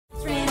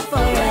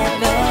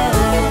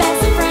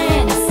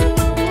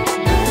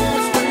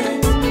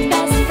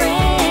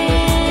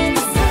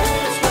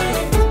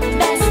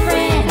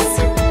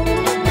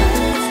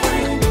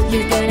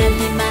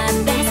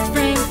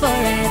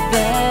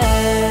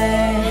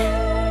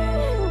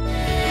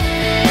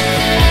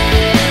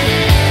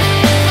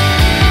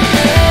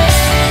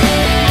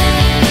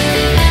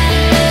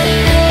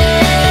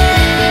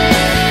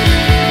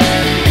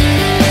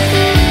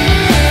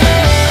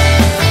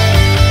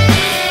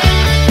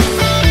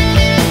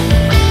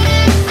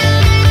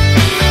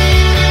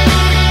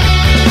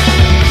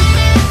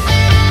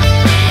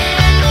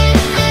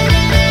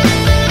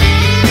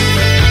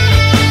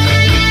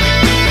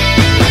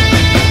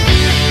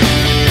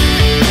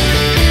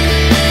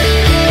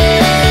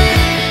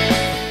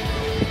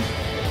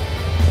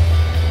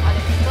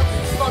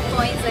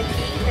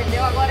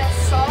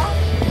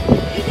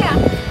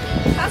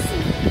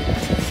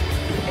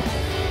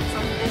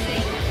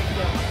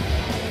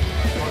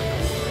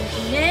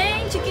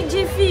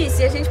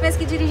pensa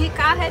que dirigir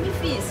carro é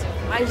difícil.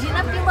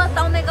 Imagina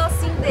pilotar um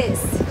negocinho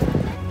desse.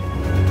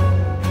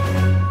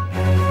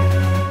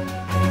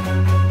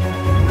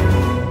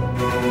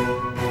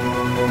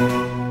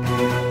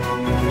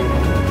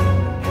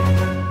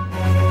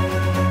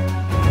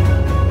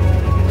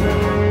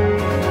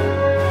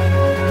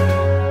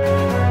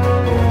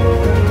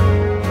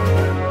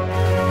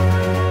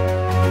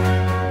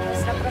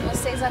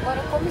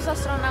 Agora, como os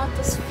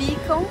astronautas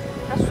ficam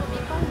para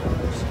subir com a lua.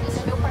 Esse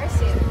é meu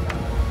parceiro.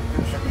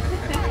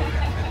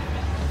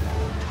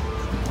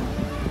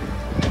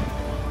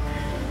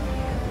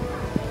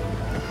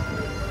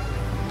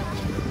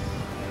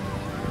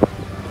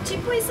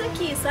 Tipo isso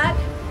aqui, sabe?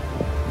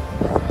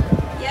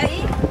 E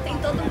aí tem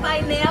todo um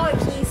painel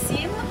aqui em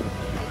cima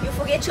e o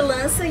foguete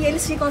lança e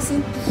eles ficam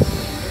assim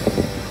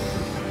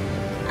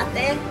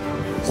até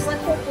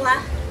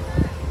desacoplar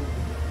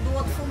do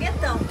outro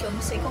foguetão, que eu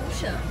não sei como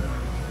chama.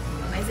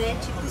 Mas é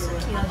tipo isso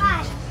aqui, ó,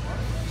 gente.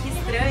 Que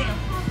estranho.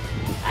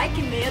 Ai,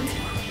 que medo.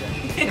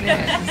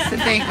 Você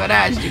tem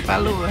coragem de ir pra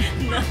lua?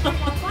 Não.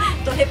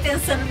 Tô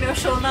repensando meu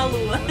show na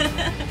lua.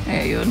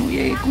 É, eu não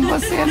ia ir com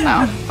você,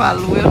 não. Pra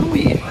lua eu não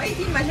ia. Ai,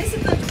 imagina esse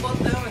tanto de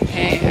botão aqui.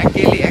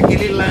 É,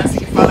 aquele lance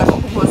que fala com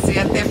você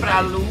até pra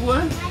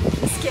lua.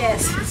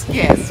 Esquece.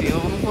 Esquece.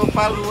 Eu não vou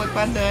pra lua com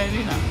a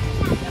Dani, não.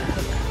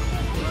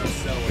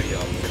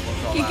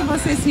 O que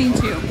você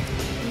sentiu?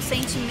 Um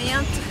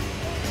sentimento.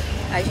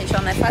 Ai, gente,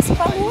 ó, não é fácil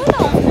pra lua,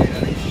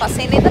 não.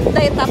 Passei nem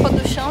da etapa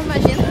do chão,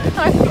 imagina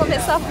na hora que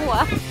começar a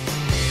voar.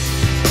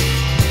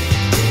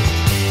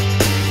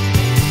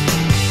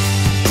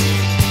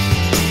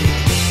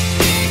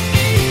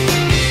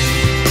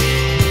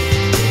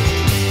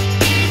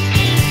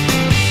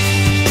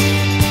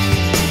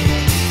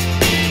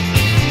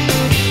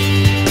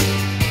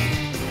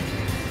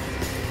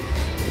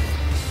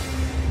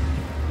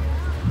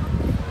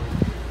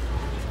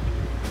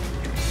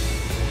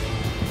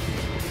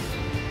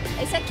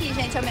 Esse aqui,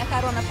 gente, é a minha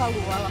carona pra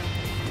lua, ó.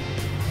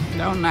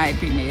 Dá um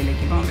naipe nele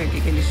aqui, vamos ver o que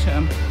ele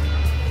chama.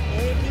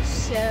 Ele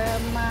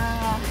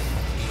chama...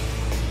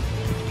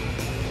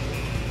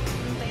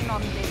 Não tem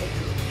nome dele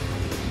aqui.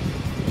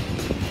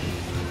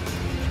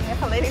 Eu ia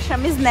falar, ele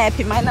chama Snap,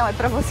 mas não, é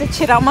pra você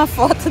tirar uma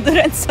foto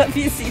durante sua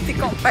visita e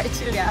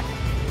compartilhar.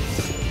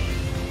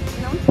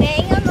 Não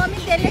tem o nome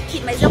dele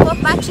aqui, mas eu vou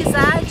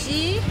batizar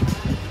de...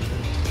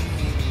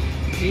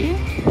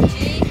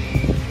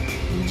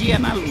 Um dia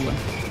na lua.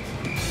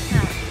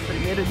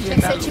 Primeiro dia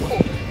Tinha da que ser lua.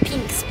 tipo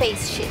Pink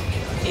Spaceship.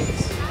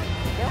 Isso.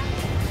 Entendeu?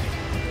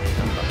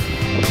 Então tá.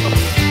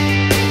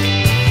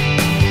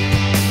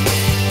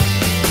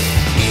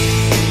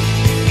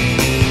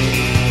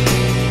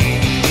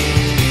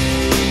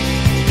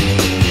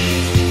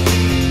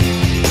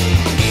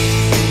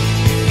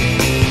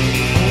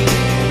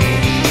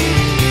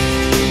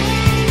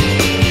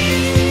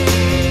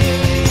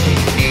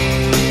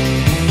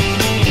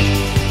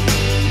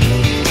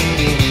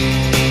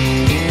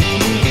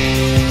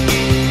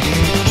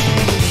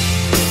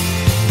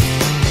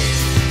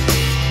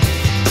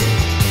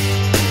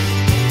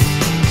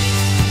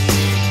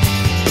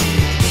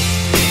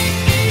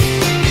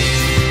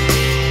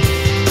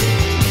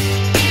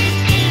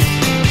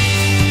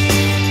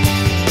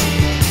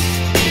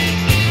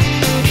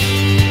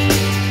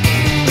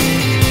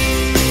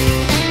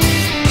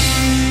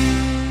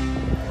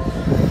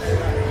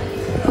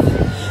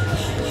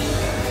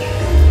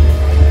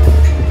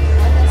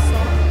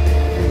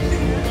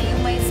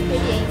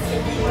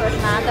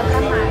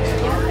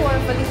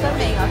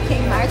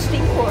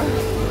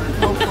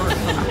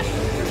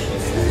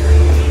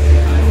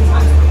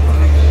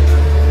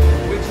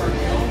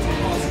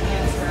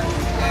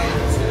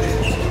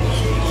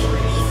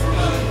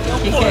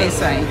 O que é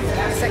isso aí?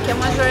 Isso aqui é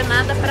uma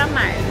jornada para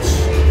Marte.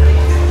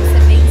 Você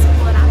vem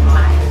explorar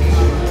Marte.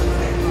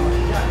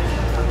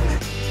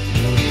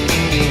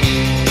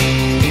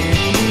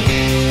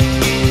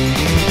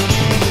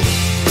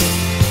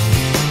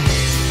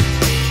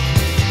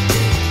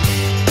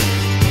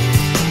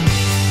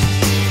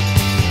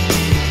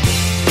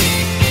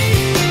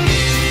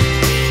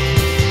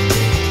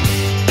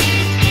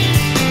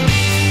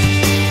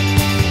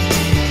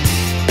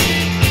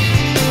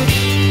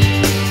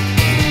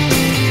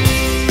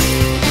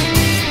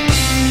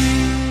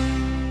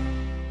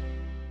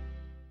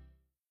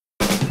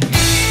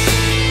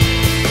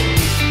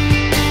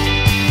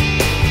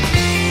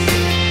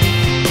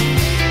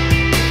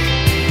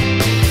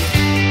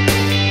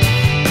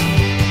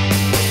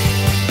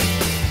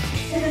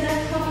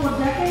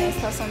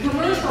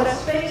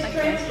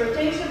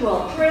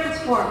 Will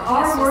transform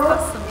our world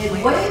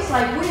in ways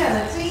like we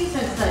haven't seen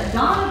since the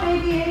dawn of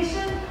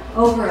aviation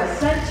over a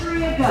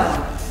century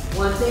ago.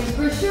 One thing's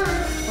for sure,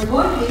 we're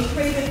going to need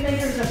creative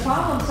thinkers and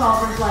problem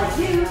solvers like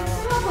you to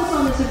help us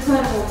on this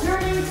incredible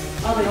journey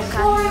of É o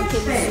carrinho exploring que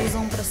eles space.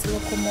 usam para se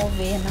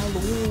locomover na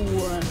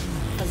Lua,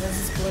 fazer as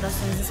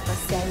explorações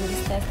espaciais.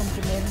 Eles testam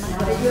primeiro na Now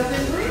that you have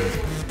been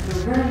briefed,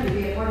 you're ready to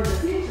be a part of the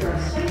future of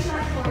space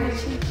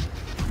exploration.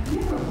 Have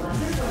you ever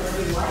wondered what it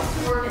would be like to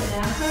work at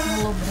NASA?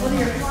 Whether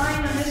you're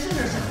flying a mission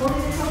or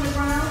supporting it from the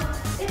ground,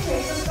 it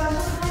takes a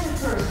special kind of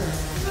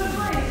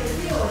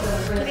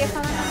Queria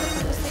falar nada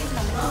pra vocês,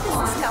 não.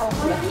 Esses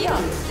cálculos aqui, ó.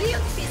 E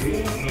eu fiz.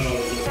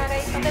 Esse cara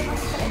aí tá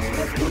levando crédito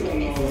pra tudo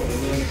mesmo.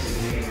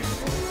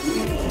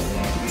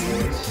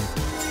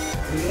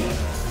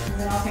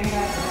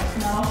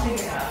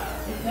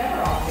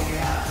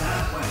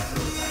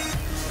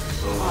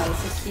 Ó,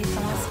 esse aqui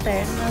são as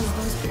pernas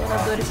do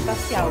explorador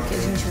espacial, que a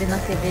gente vê na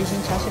TV, a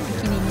gente acha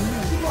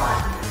pequenininho.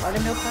 Olha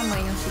meu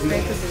tamanho aqui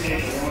perto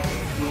dele.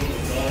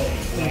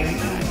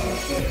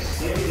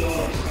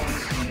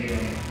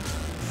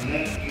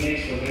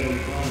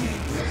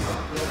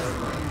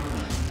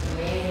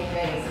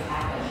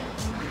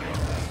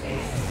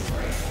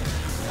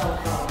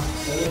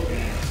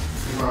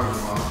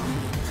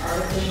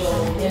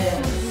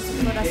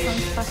 Exploração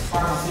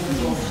espacial.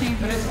 Sim,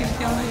 parece que ele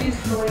tem um nariz.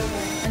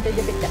 Antes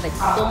de beber,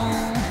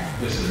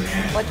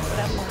 pode pôr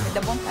a mão, me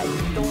dá vontade.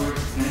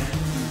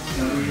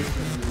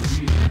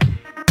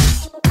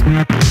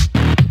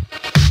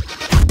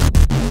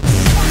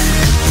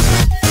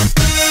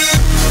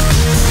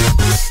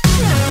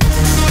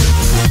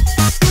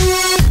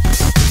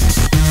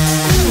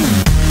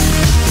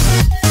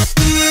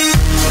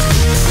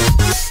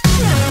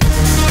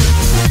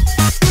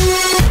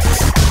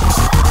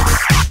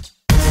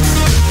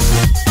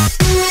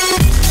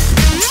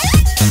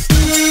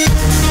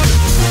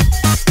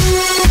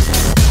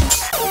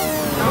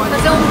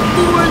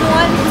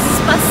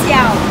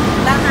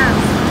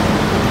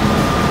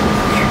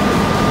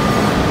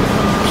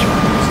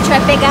 Vai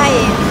pegar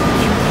ele.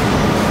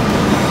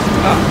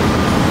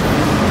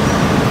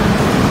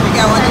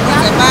 Pegar onde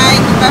você vai,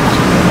 que tá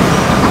aqui.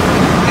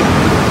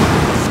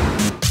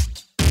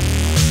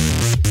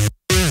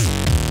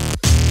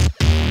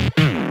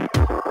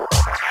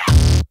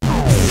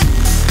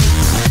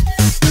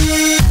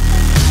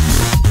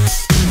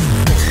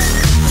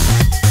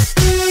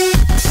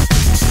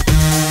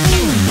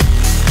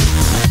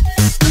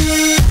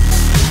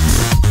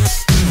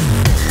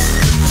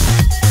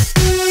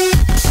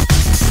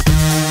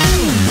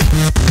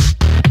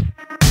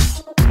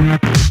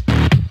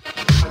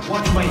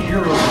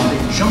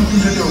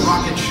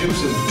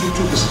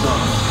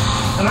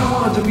 And I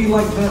wanted to be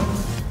like them.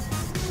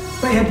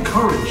 They had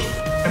courage,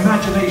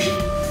 imagination,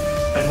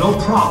 and no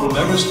problem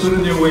ever stood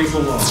in their way for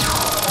long.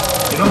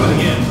 You know, in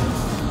the end,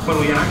 when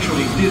we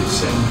actually did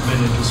send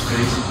men into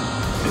space,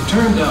 it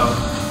turned out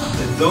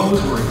that those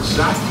were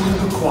exactly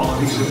the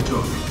qualities it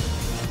took.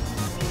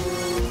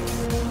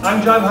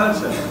 I'm John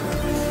Hudson.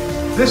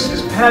 This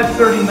is pad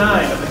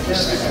 39 of the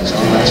test.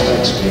 Some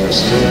aspects we are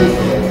still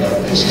growing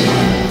up this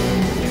time.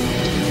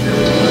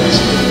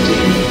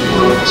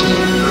 14,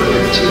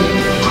 13,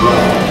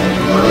 12,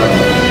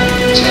 11,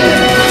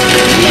 10,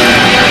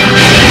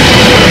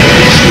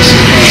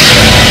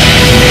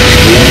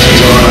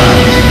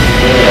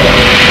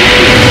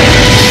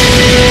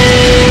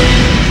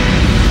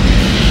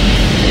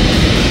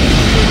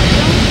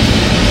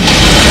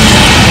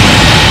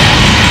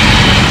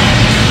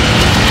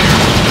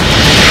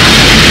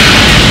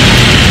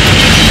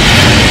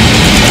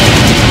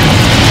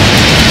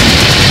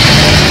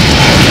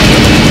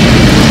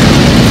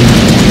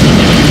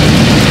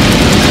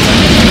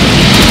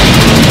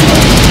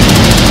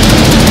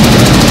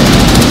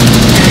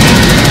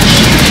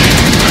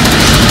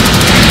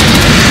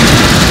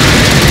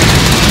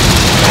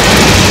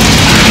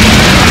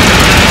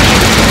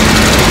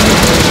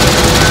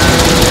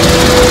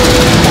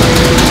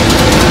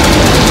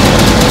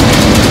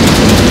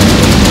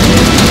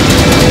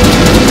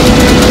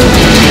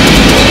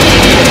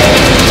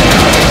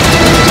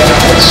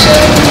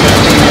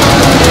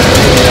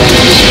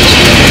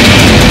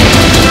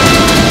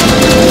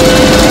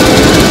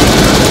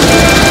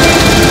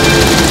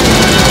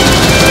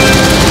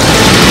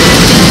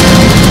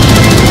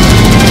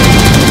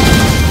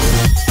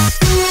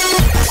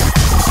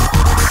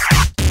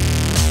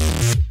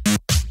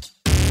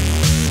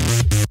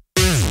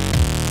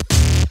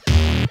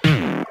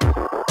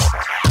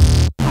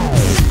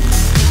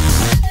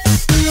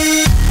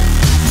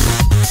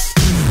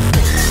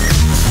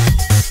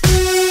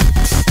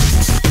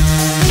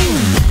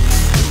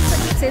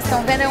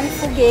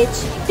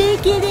 foguete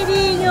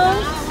pequenininho,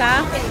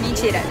 tá?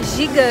 Mentira,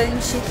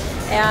 gigante.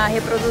 É a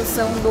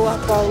reprodução do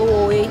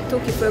Apollo 8,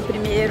 que foi o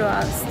primeiro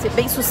a ser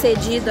bem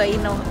sucedido aí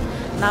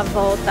na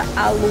volta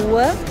à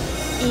Lua.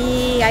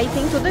 E aí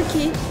tem tudo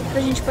aqui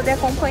pra gente poder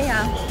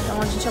acompanhar.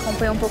 Então a gente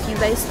acompanha um pouquinho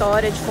da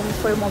história, de como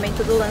foi o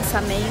momento do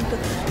lançamento.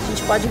 A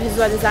gente pode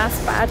visualizar as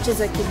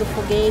partes aqui do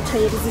foguete,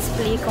 aí eles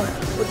explicam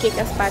por que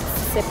as partes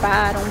se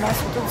separam,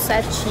 mostram tudo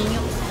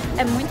certinho.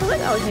 É muito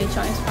legal, gente,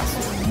 é um espaço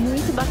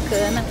muito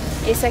bacana.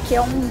 Esse aqui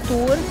é um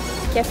tour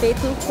que é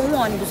feito com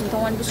ônibus, então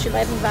o ônibus te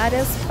leva em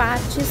várias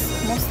partes,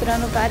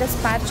 mostrando várias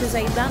partes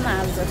aí da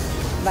NASA.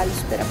 Vale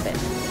super a pena.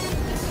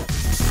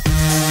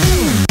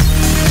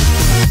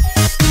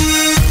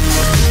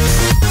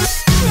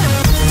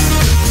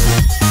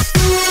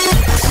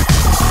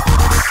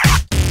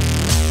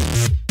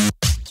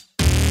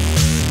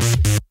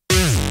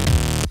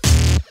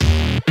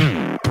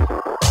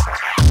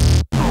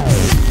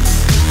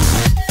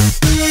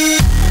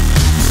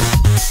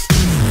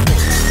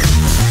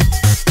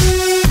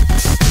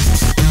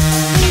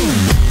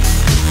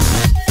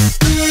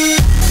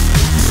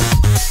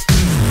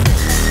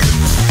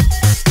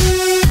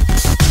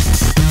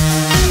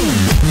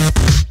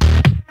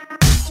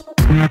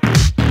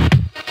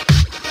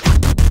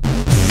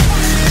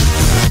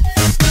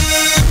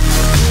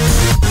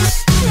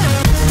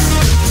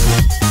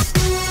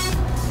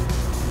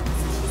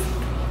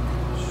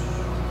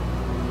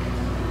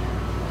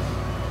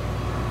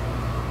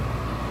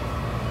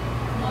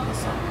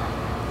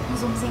 Nós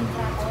vamos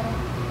entrar agora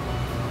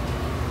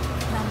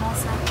na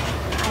nossa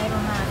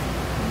aeronave,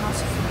 no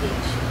nosso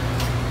foguete.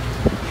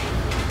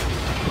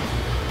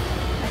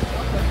 Ai, que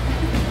horror.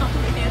 Não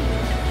medo.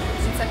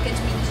 A gente sabe que é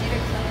de mentira,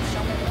 que tá no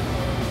chão, mas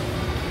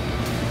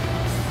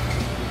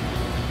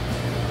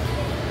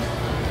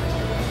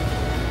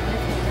olha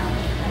que legal.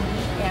 Ali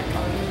é a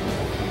cabine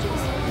de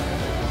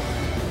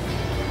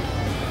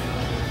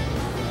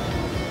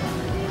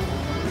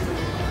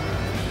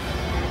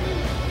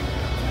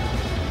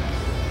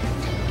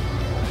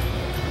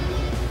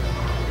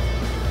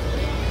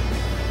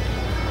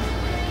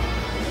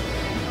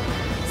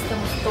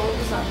estamos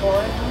todos a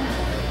bordo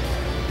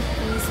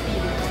em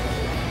espírito,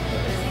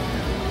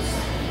 representando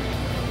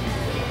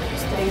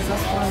os 3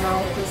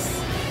 astronautas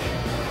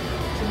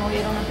que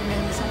morreram na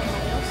primeira missão que não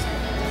deu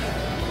certo.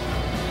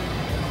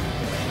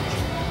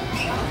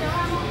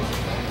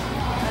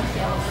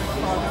 Aquelas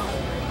foram.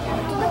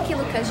 Tudo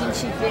aquilo que a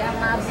gente vê, a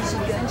nave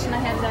gigante, na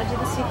realidade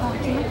eles ficam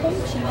aqui no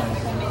pontinho no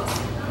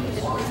começo. E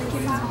depois é que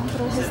eles vão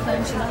para o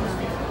restante da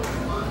nave.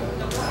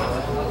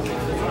 E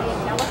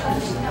aquela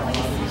pontinha lá em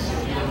cima.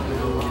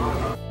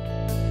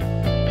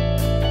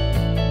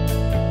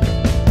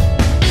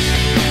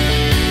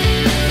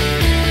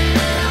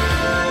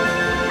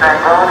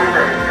 Tranquility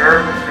Base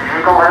here. The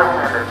Eagle has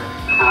landed.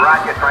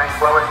 Roger,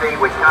 Tranquility.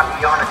 We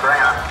copy you on the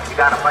ground. You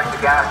got a bunch of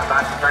gas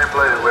about to turn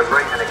blue. We're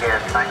breathing again.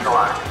 Thanks a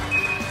lot.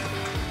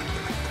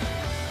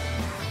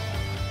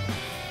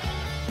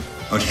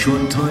 A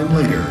short time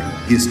later,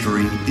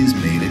 history is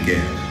made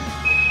again.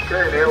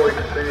 Okay, Neil, we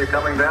can see you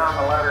coming down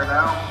the ladder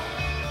now.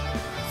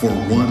 For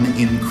one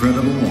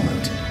incredible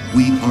moment,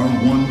 we are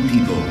one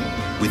people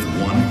with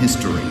one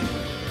history,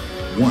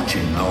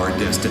 watching our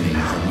destiny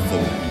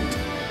unfold.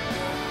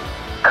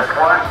 That's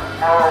one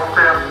small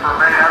step for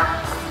man,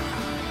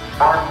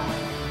 one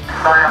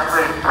giant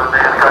leap for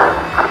mankind.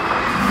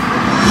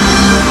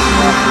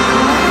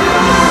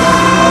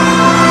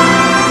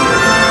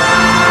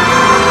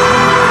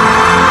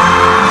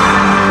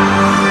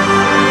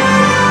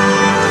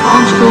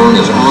 Armstrong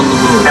is on the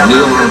moon.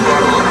 Neil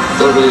Armstrong,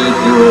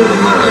 38-year-old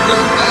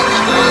American,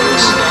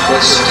 stands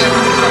first in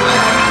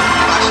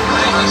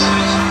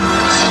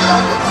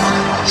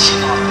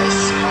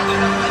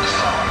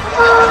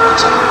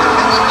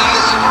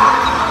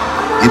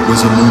It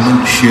was a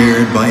moment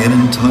shared by an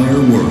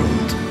entire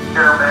world.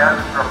 Dear man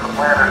from the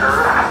planet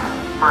Earth,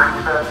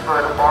 first set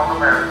foot upon the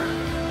moon,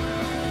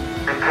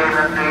 became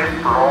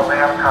indeed for all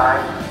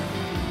mankind.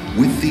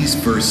 With these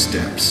first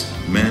steps,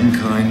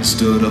 mankind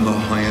stood on the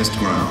highest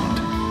ground,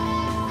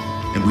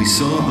 and we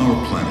saw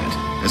our planet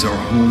as our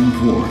home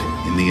port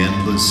in the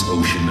endless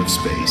ocean of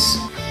space.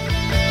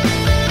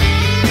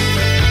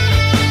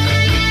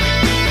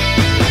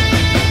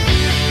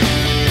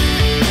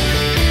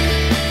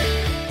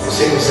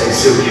 Você consegue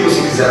ser o que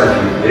você quiser na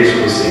vida, desde que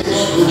você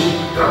estude,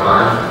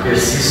 trabalhe,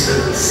 persista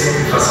e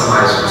sempre faça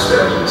mais do que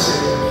espera de você.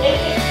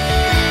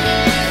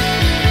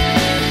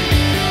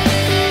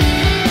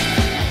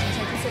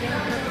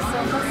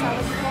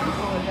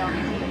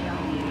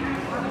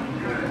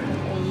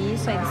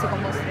 Isso, aí você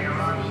mostrando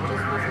os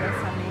vídeos dos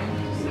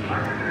lançamentos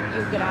e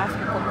o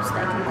gráfico, como os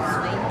técnicos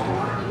veem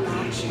tudo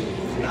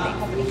e tal. É bem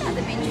complicado,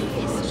 é bem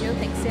difícil, viu?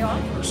 Tem que ser, ó,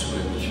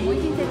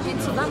 muito entendido,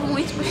 estudar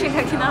muito para chegar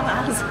aqui na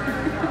NASA.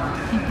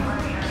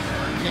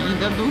 E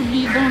ainda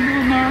duvidam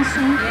do nosso.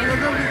 E ainda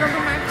duvidam do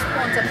Marcos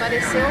Pontes.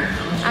 Apareceu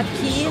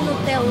aqui no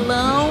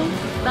telão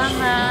da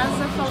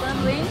NASA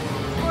falando em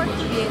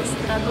português,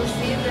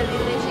 traduzido ali,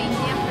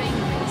 legendinha para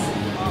inglês.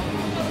 Ó,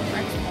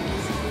 Marcos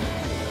Pontes.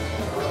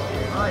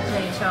 Ó,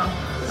 gente, ó.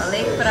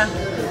 Falei que para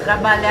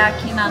trabalhar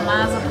aqui na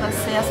NASA, para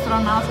ser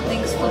astronauta, tem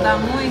que estudar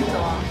muito,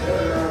 ó.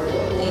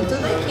 Tem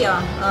tudo aqui,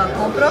 ó. Ó,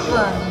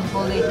 comprovando.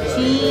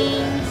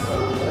 Boletins,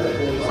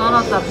 só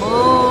nota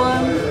boa,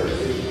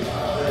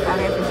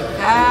 tarefa de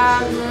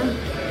casa.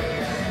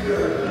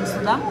 Tem que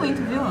estudar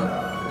muito, viu?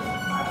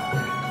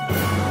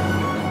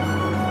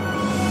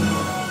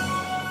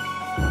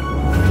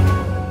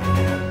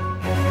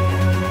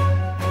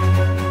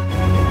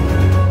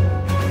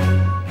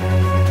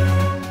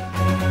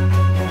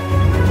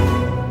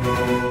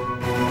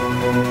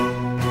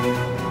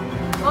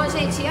 Bom,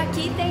 gente, e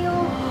aqui tem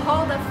o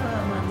Hall da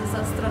Fama dos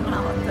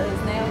astronautas,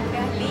 né? Um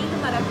lugar lindo,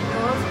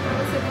 maravilhoso, para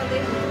você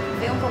poder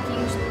ver um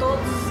pouquinho de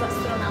todos os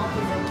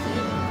astronautas aqui,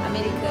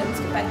 americanos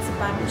que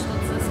participaram de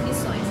todas as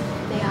missões.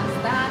 Tem as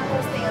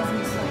datas, tem as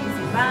missões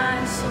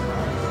embaixo.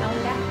 É um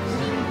lugar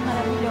lindo,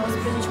 maravilhoso,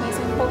 para a gente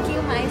conhecer um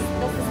pouquinho mais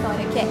dessa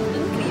história, que é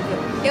incrível.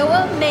 Eu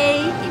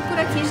amei e por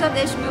aqui já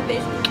deixo meu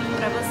beijo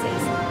para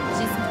vocês. A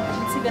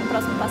gente se vê no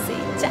próximo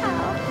passeio. Tchau!